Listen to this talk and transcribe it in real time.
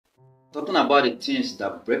Talking about the things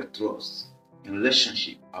that break trust in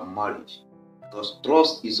relationship and marriage, because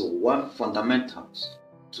trust is one fundamentals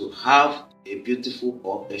to have a beautiful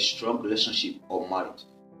or a strong relationship or marriage.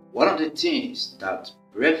 One of the things that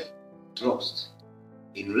break trust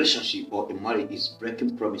in relationship or in marriage is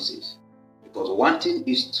breaking promises. Because one thing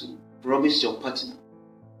is to promise your partner,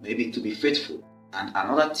 maybe to be faithful, and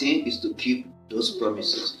another thing is to keep those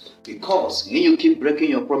promises. Because when you keep breaking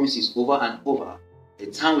your promises over and over, the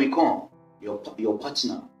time will come, your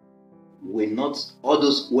partner will not, all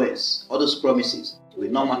those words, all those promises will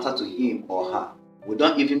not matter to him or her. Will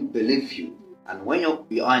not even believe you. And when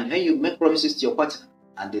you make promises to your partner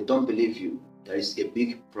and they don't believe you, there is a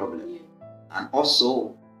big problem. And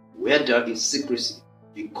also, where there is secrecy,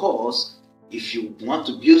 because if you want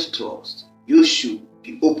to build trust, you should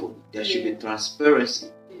be open. There should be transparency,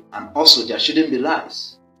 and also there shouldn't be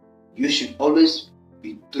lies. You should always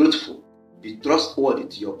be truthful, be trustworthy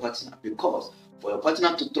to your partner, because for your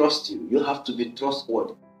partner to trust you, you have to be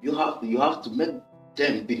trustworthy. You have to make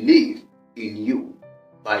them believe in you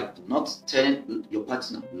by not telling your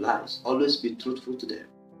partner lies. Always be truthful to them.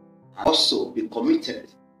 And also be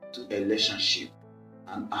committed to a relationship.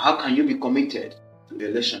 And how can you be committed to a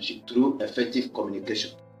relationship? Through effective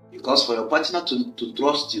communication. Because for your partner to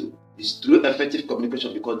trust you is through effective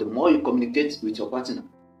communication, because the more you communicate with your partner,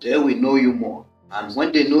 they will know you more. And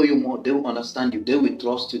when they know you more, they will understand you, they will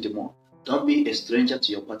trust you the more. Don't be a stranger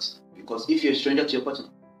to your partner, because if you're a stranger to your partner,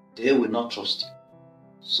 they will not trust you.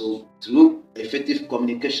 So through effective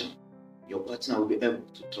communication, your partner will be able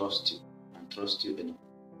to trust you and trust you enough.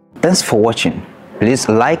 Thanks for watching. Please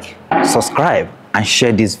like, subscribe, and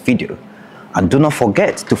share this video. And do not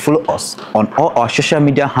forget to follow us on all our social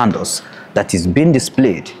media handles that is being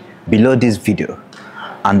displayed below this video.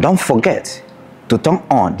 And don't forget to turn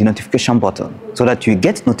on the notification button so that you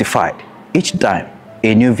get notified each time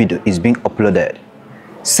a new video is being uploaded.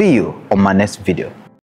 See you on my next video.